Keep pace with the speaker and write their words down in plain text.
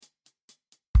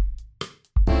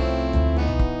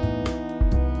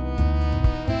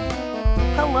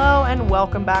and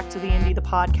welcome back to the Indy, the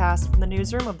podcast from the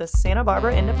newsroom of the Santa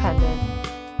Barbara Independent.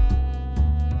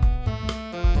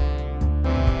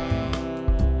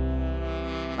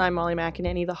 I'm Molly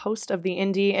McAnany, the host of the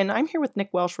Indy, and I'm here with Nick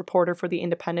Welsh, reporter for the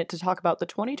Independent, to talk about the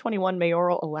 2021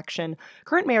 mayoral election.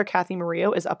 Current Mayor Cathy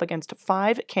Murillo is up against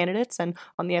 5 candidates, and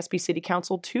on the SB City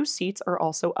Council, 2 seats are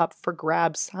also up for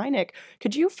grabs. Hi, Nick.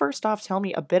 Could you first off tell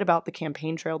me a bit about the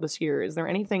campaign trail this year? Is there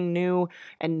anything new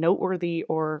and noteworthy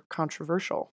or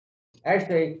controversial?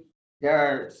 Actually, there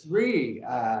are 3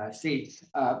 seats.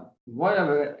 One of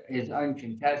it is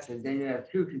uncontested. Then you have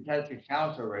 2 contested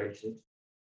council races.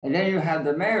 And then you have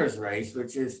the mayor's race,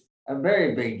 which is a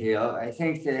very big deal. I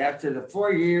think that after the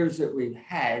 4 years that we've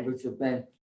had, which have been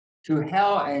to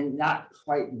hell and not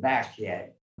quite back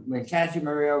yet, when Cathy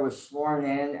Murillo was sworn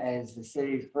in as the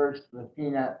city's first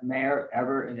Latina mayor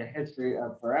ever in the history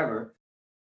of forever,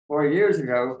 4 years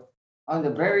ago, on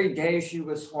the very day she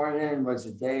was sworn in was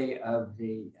the day of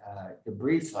the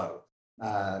debris flow.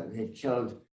 It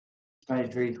killed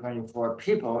 23, 24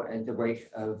 people in the wake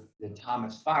of the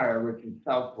Thomas fire, which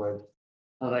itself was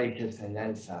hellacious and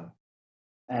then some.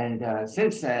 And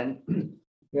since then,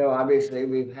 obviously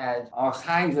we've had all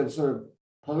kinds of sort of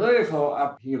political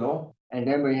upheaval, and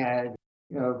then we had,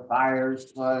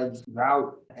 fires, floods,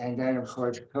 drought, and then of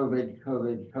course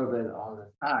COVID all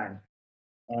the time.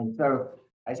 And so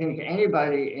I think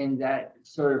anybody in that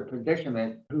sort of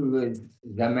predicament who was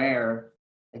the mayor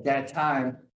at that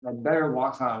time had better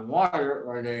walk on water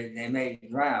or they may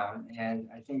drown. And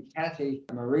I think Cathy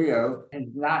Murillo has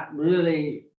not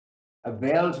really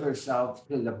availed herself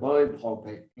to the bully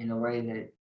pulpit in a way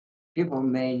that people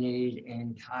may need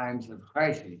in times of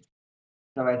crisis.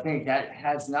 So I think that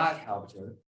has not helped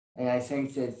her. And I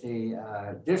think that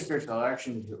the district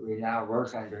elections that we now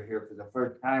work under here for the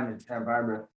first time in Santa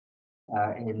Barbara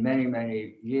in many,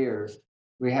 many years,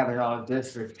 we have an all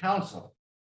district council.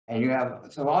 And you have,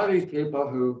 so all these people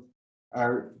who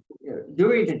are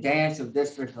doing the dance of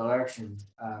district elections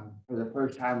for the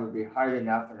first time would be hard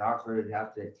enough and awkward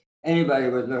enough that anybody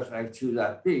would look like 2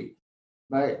 left feet.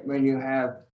 But when you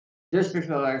have district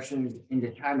elections in the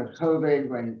time of COVID,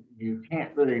 when you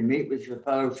can't really meet with your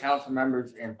fellow council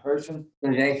members in person,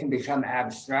 then they can become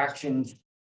abstractions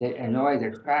that annoy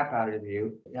the crap out of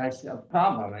you. That's a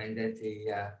problem, and that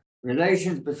the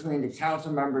relations between the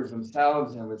council members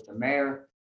themselves and with the mayor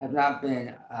have not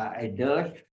been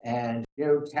idyllic. And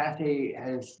Cathy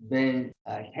has been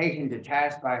taken to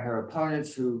task by her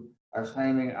opponents who are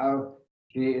claiming, oh,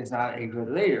 she is not a good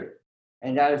leader.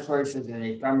 And that, of course, is an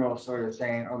ephemeral sort of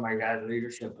saying, oh my God,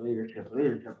 leadership.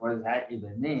 What does that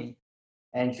even mean?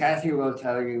 And Cathy will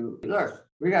tell you, look,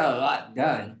 we got a lot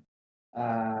done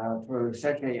for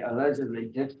such a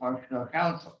allegedly dysfunctional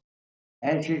council.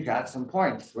 And she's got some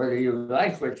points. Whether you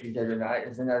like what she did or not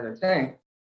is another thing.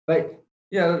 But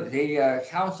the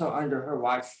council under her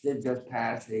watch did just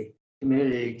pass the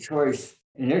community choice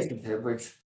initiative,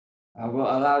 which will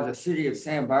allow the city of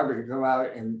Santa Barbara to go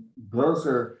out and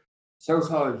broker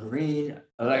so-called green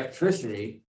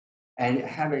electricity and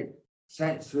have it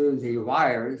sent through the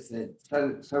wires that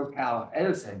SoCal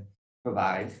Edison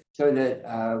provides, so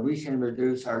that we can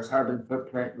reduce our carbon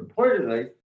footprint reportedly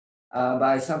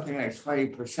by something like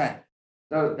 20%.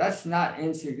 So that's not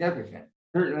insignificant.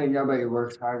 Certainly nobody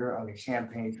works harder on the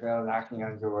campaign trail, knocking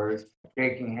on doors,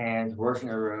 shaking hands, working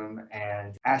a room,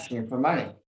 and asking for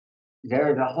money.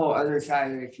 There's a whole other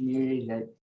side of the community that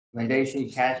when they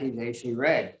see Cathy, they see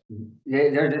red.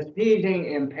 There's a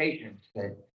seething impatience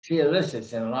that she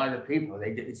elicits in a lot of people.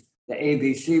 It's the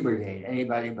ABC brigade,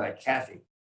 anybody but Cathy.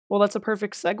 Well, that's a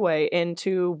perfect segue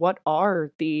into what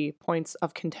are the points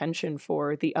of contention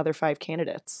for the other 5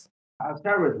 candidates. I'll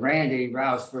start with Randy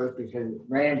Rouse first, because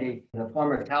Randy, the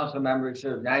former council member,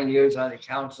 served 9 years on the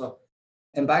council.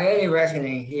 And by any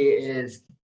reckoning, he is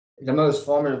the most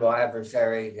formidable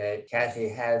adversary that Cathy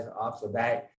has off the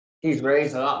bat. He's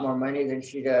raised a lot more money than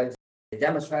she does. The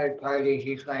Democratic Party,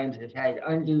 he claims, has had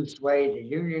undue sway. The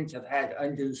unions have had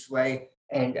undue sway.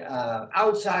 And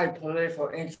outside political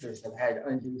interests have had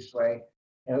undue sway.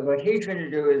 And what he's going to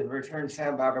do is return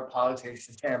Santa Barbara politics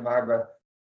to Santa Barbara.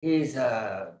 He's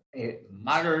a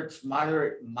moderate.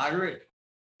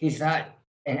 He's not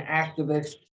an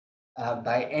activist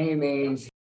by any means.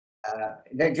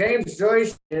 That James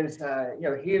Joyce is,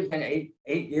 he has been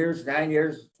 9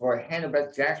 years for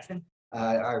Hannibal Jackson,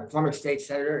 our former state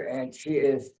senator, and she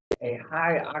is a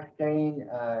high octane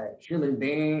human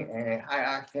being and a high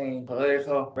octane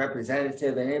political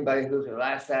representative. And anybody who can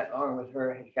last that long with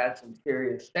her has got some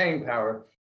serious staying power.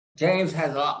 James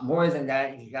has a lot more than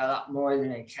that. He's got a lot more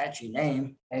than a catchy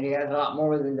name, and he has a lot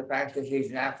more than the fact that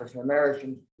he's an African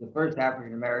American, the first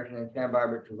African American in Santa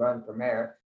Barbara to run for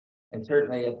mayor. And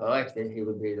certainly, if elected, he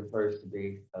would be the first to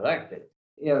be elected.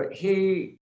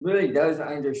 He really does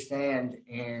understand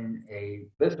in a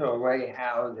visceral way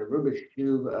how the Rubik's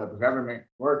Cube of government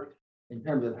works in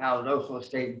terms of how local,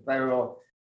 state, and federal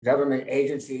government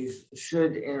agencies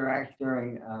should interact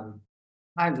during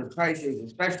times of crises,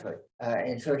 especially.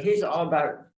 And so he's all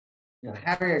about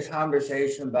having a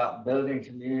conversation about building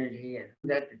community and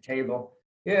who's at the table.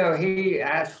 He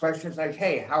asks questions like,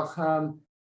 "Hey, how come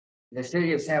the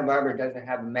city of Santa Barbara doesn't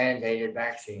have a mandated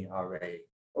vaccine already?"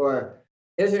 Or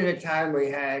isn't it time we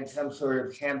had some sort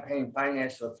of campaign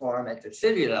finance reform at the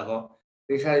city level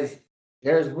because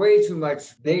there's way too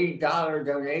much big dollar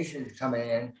donations coming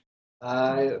in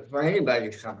for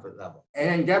anybody's comfort level. And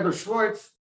then Deborah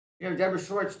Schwartz,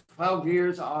 12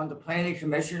 years on the planning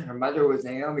commission. Her mother was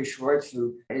Naomi Schwartz,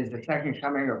 who is the second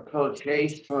coming of Pearl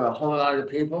Chase for a whole lot of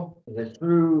people. The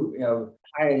true,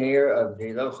 pioneer of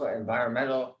the local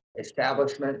environmental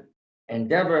establishment. And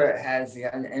Deborah has the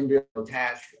unenviable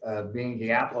task of being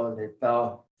the apple that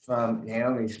fell from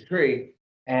Naomi's tree.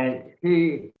 And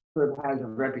she sort of has a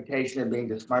reputation of being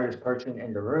the smartest person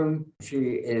in the room.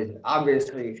 She is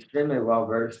obviously extremely well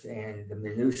versed in the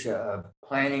minutia of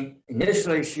planning.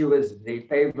 Initially, she was the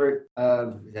favorite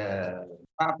of the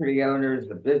property owners,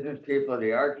 the business people,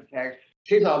 the architects.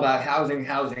 She's all about housing,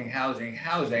 housing, housing,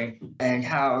 housing, and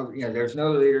how there's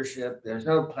no leadership, there's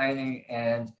no planning,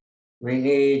 and we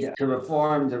need to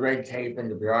reform the red tape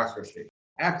and the bureaucracy.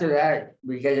 After that,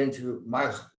 we get into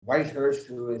Mark Whitehurst,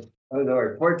 who is, oh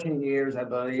Lord, 14 years, I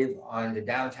believe, on the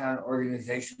downtown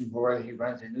organization board. He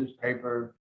runs a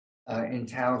newspaper in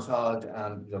town called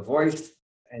The Voice.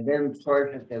 And then, of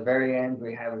course, at the very end,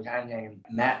 we have a guy named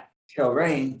Matt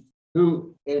Kilrain,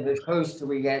 who is as close to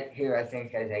we get here, I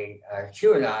think, as a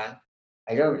QAnon.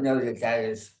 I don't know that that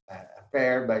is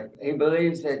fair, but he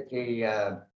believes that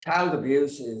the child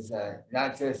abuse is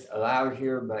not just allowed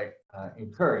here, but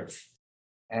encouraged.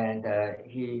 And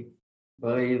he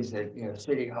believes that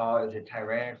City Hall is a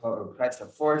tyrannical,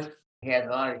 oppressive force. He has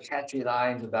a lot of catchy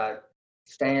lines about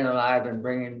staying alive and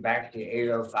bringing back the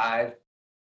 805.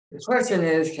 The question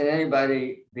is, can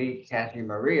anybody beat Cathy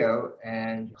Murillo?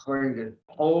 And according to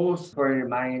polls, according to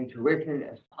my intuition,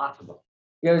 it's possible.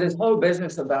 This whole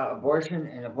business about abortion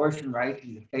and abortion rights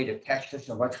in the state of Texas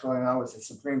and what's going on with the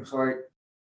Supreme Court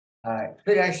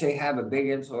could actually have a big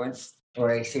influence,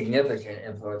 or a significant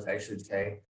influence, I should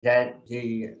say, that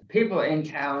the people in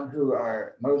town who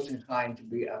are most inclined to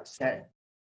be upset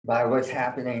by what's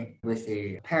happening with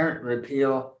the apparent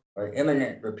repeal or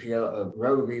imminent repeal of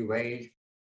Roe v. Wade,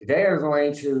 they are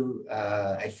going to,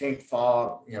 I think,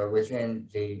 fall, within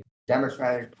the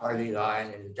Democratic Party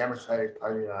line, and the Democratic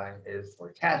Party line is for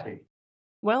Cathy.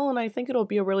 Well, and I think it'll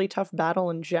be a really tough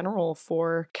battle in general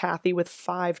for Cathy with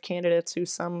 5 candidates who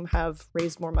some have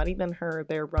raised more money than her.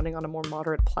 They're running on a more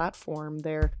moderate platform.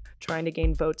 They're trying to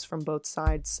gain votes from both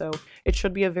sides. So it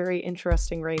should be a very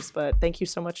interesting race. But thank you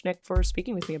so much, Nick, for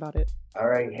speaking with me about it. All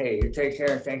right. Hey, you take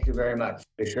care, and thank you very much.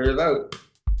 Be sure to vote.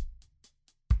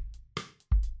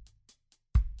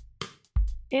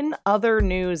 In other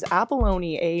news,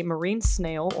 abalone, a marine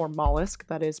snail or mollusk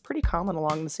that is pretty common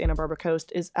along the Santa Barbara coast,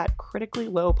 is at critically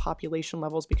low population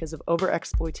levels because of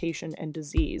overexploitation and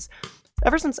disease.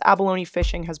 Ever since abalone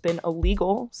fishing has been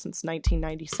illegal since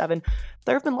 1997,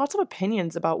 there have been lots of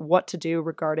opinions about what to do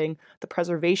regarding the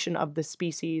preservation of the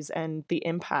species and the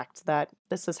impact that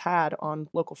this has had on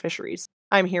local fisheries.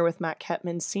 I'm here with Matt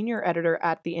Ketman, senior editor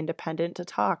at The Independent, to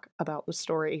talk about the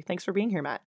story. Thanks for being here,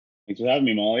 Matt. Thanks for having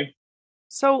me, Molly.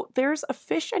 So there's a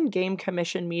Fish and Game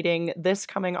Commission meeting this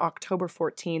coming October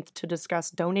 14th to discuss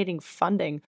donating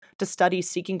funding to studies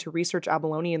seeking to research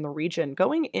abalone in the region.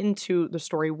 Going into the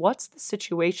story, what's the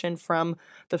situation from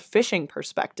the fishing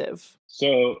perspective?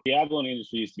 So the abalone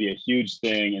industry used to be a huge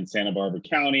thing in Santa Barbara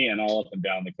County and all up and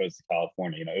down the coast of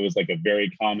California. It was like a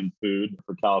very common food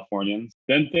for Californians.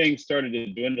 Then things started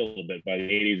to dwindle a little bit by the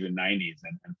 80s and 90s.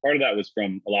 And part of that was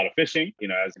from a lot of fishing,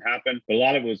 as it happened. But a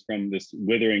lot of it was from this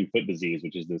withering foot disease,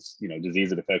 which is this, disease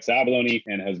that affects abalone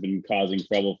and has been causing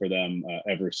trouble for them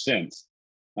ever since.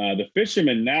 The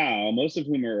fishermen now, most of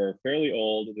whom are fairly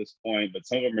old at this point, but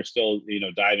some of them are still,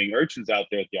 diving urchins out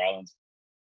there at the islands.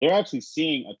 They're actually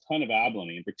seeing a ton of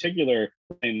abalone. In particular,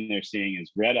 the thing they're seeing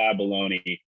is red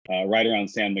abalone right around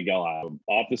San Miguel Island,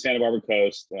 off the Santa Barbara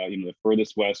coast, the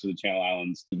furthest west of the Channel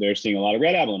Islands. They're seeing a lot of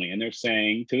red abalone, and they're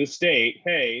saying to the state,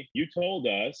 hey, you told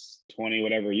us 20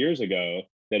 whatever years ago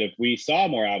that if we saw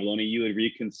more abalone, you would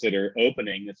reconsider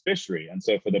opening this fishery. And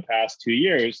so for the past 2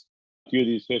 years, few of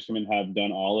these fishermen have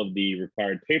done all of the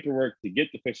required paperwork to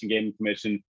get the Fish and Game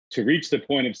Commission to reach the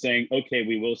point of saying, okay,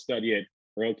 we will study it,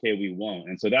 or okay, we won't.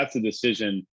 And so that's the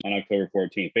decision on October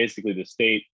 14th. Basically, the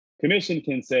state commission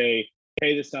can say,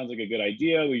 hey, this sounds like a good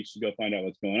idea. We should go find out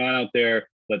what's going on out there.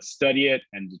 Let's study it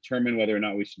and determine whether or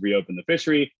not we should reopen the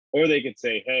fishery. Or they could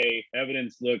say, hey,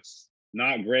 evidence looks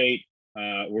not great.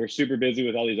 We're super busy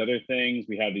with all these other things.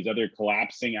 We have these other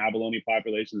collapsing abalone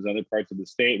populations in other parts of the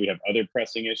state. We have other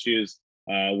pressing issues.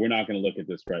 We're not going to look at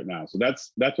this right now. So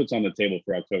that's what's on the table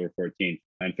for October 14th.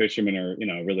 And fishermen are,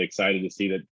 really excited to see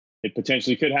that it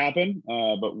potentially could happen.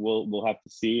 But we'll have to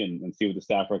see and see what the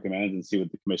staff recommends and see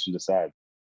what the commission decides.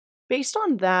 Based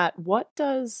on that, what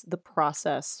does the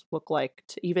process look like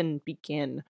to even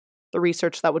begin the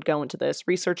research that would go into this,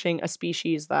 researching a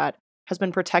species that has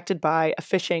been protected by a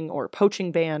fishing or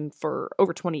poaching ban for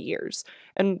over 20 years?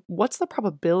 And what's the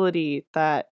probability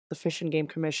that the Fish and Game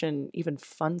Commission even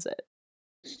funds it?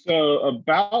 So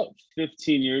about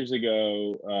 15 years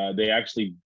ago, they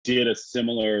actually did a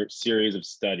similar series of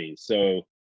studies. So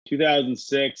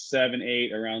 2006, 7,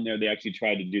 8, around there, they actually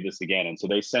tried to do this again. And so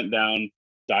they sent down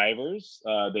divers.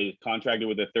 They contracted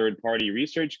with a third-party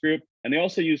research group, and they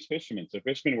also used fishermen. So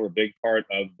fishermen were a big part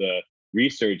of the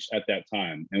research at that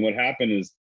time. And what happened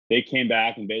is they came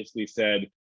back and basically said,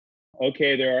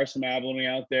 okay, there are some abalone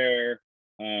out there.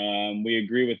 We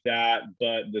agree with that,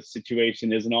 but the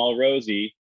situation isn't all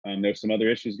rosy. There's some other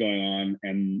issues going on,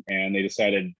 and they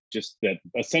decided just that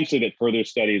essentially that further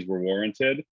studies were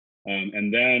warranted.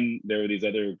 And then there were these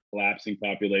other collapsing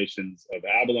populations of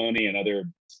abalone and other,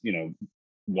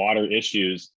 water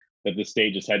issues that the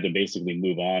state just had to basically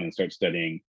move on and start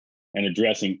studying and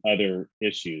addressing other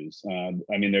issues.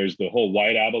 There's the whole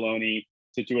white abalone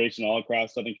situation all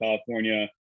across Southern California,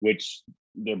 which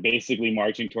they're basically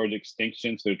marching towards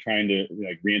extinction. So they're trying to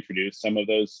reintroduce some of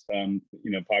those,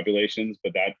 populations,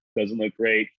 but that doesn't look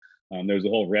great. There's the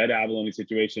whole red abalone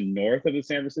situation north of the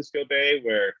San Francisco Bay,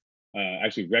 where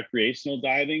actually recreational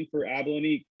diving for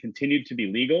abalone continued to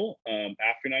be legal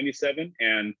after 97.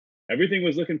 And everything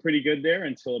was looking pretty good there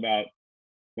until about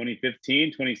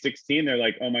 2015, 2016. They're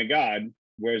like, oh my God,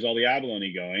 where's all the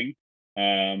abalone going?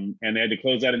 And they had to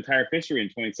close that entire fishery in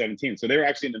 2017. So they were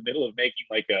actually in the middle of making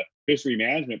like a fishery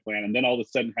management plan, and then all of a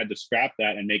sudden had to scrap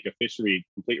that and make a fishery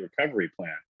complete recovery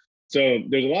plan. So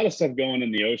there's a lot of stuff going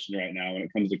in the ocean right now when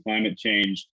it comes to climate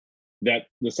change that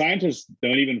the scientists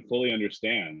don't even fully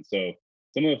understand. So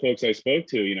some of the folks I spoke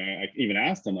to, I even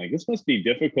asked them, like, this must be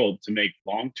difficult to make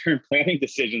long-term planning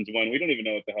decisions when we don't even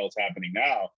know what the hell's happening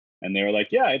now. And they were like,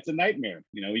 yeah, it's a nightmare.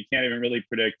 We can't even really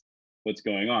predict what's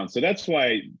going on. So that's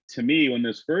why, to me, when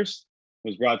this first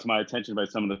was brought to my attention by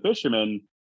some of the fishermen,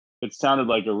 it sounded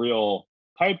like a real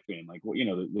pipe dream. Like,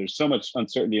 there's so much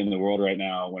uncertainty in the world right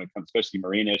now when it comes, especially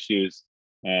marine issues.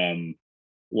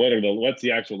 What's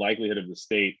the actual likelihood of the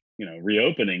state,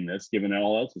 reopening this, given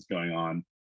all else that's going on?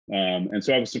 And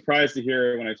so I was surprised to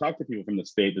hear when I talked to people from the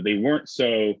state that they weren't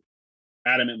so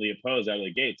adamantly opposed out of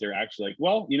the gates. They're actually like,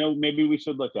 well, maybe we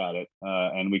should look at it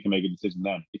and we can make a decision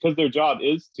then, because their job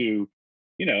is to,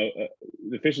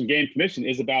 the Fish and Game Commission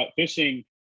is about fishing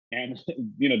and,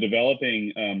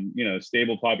 developing,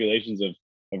 stable populations of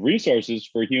resources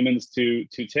for humans to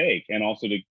take, and also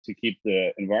to keep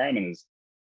the environment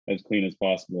as clean as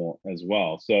possible as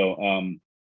well. So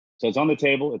it's on the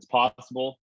table. It's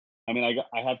possible.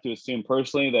 I have to assume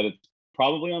personally that it's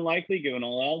probably unlikely given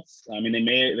all else. They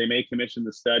may commission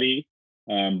the study,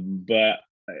 but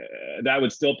that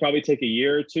would still probably take a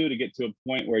year or two to get to a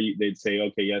point where they'd say,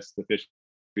 okay, yes, the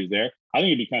fishery's there. I think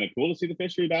it'd be kind of cool to see the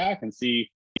fishery back and see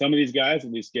some of these guys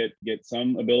at least get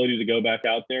some ability to go back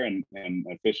out there and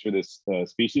fish for this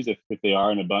species if they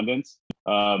are in abundance.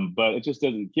 But it just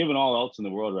doesn't, given all else in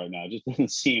the world right now, it just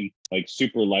doesn't seem like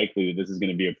super likely that this is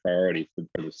going to be a priority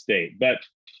for the state. But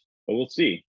we'll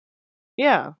see.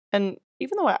 Yeah, and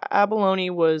even though abalone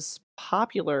was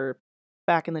popular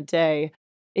back in the day,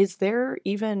 is there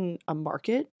even a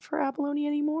market for abalone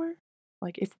anymore?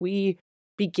 Like, if we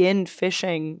begin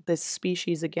fishing this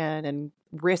species again and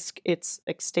risk its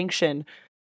extinction,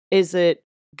 is it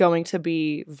going to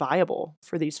be viable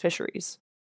for these fisheries?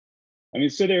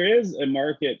 So there is a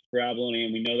market for abalone,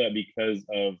 and we know that because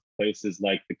of places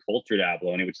like the Cultured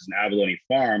Abalone, which is an abalone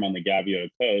farm on the Gaviota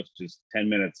coast, just 10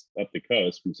 minutes up the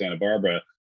coast from Santa Barbara.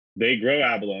 They grow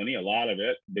abalone, a lot of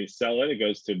it. They sell it. It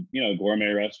goes to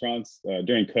gourmet restaurants.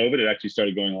 During COVID, it actually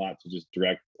started going a lot to just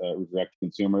direct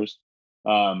consumers.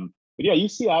 But yeah, you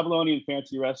see abalone in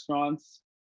fancy restaurants.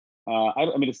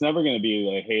 It's never going to be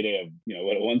the heyday of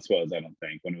what it once was. I don't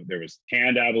think, when there was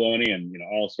canned abalone and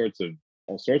all sorts of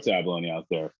abalone out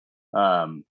there.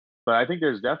 But I think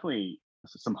there's definitely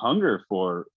some hunger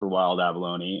for wild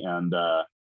abalone, and I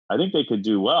think they could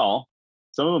do well.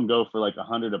 Some of them go for like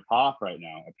 100 a pop right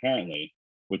now, apparently,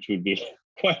 which would be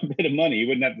quite a bit of money. You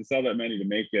wouldn't have to sell that many to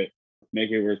make it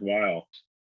worthwhile.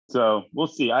 So we'll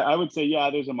see. I would say, yeah,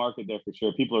 there's a market there for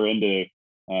sure. People are into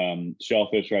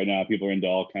shellfish right now. People are into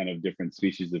all kind of different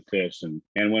species of fish, and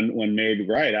when made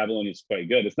right, abalone is quite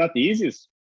good. It's not the easiest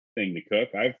thing to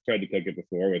cook. I've tried to cook it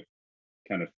before with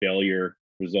kind of failure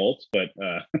results, but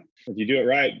if you do it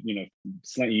right, you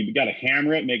got to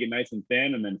hammer it, make it nice and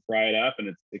thin, and then fry it up, and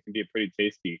it can be a pretty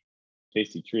tasty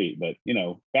treat. But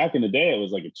back in the day, it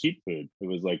was like a cheap food. It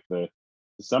was like to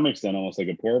some extent almost like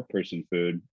a poor person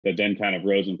food that then kind of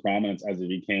rose in prominence as it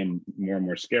became more and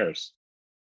more scarce.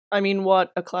 I mean,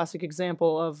 what a classic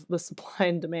example of the supply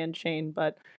and demand chain.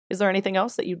 But is there anything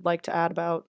else that you'd like to add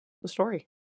about the story?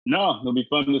 No, it'll be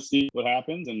fun to see what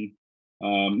happens. And,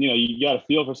 you got to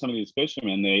feel for some of these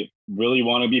fishermen. They really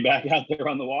want to be back out there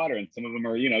on the water. And some of them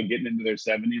are, getting into their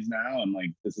 70s now. And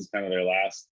like, this is kind of their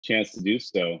last chance to do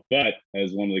so. But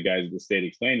as one of the guys at the state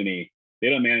explained to me, they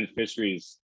don't manage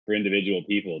fisheries for individual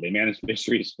people. They manage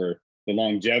fisheries for the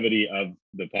longevity of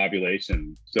the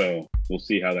population. So we'll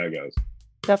see how that goes.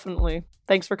 Definitely.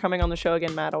 Thanks for coming on the show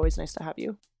again, Matt. Always nice to have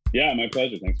you. Yeah, my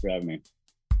pleasure. Thanks for having me.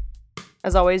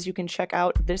 As always, you can check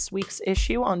out this week's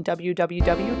issue on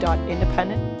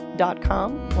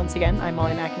www.independent.com. Once again, I'm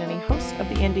Molly McAnany, host of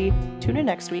the Indy. Tune in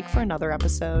next week for another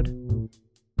episode.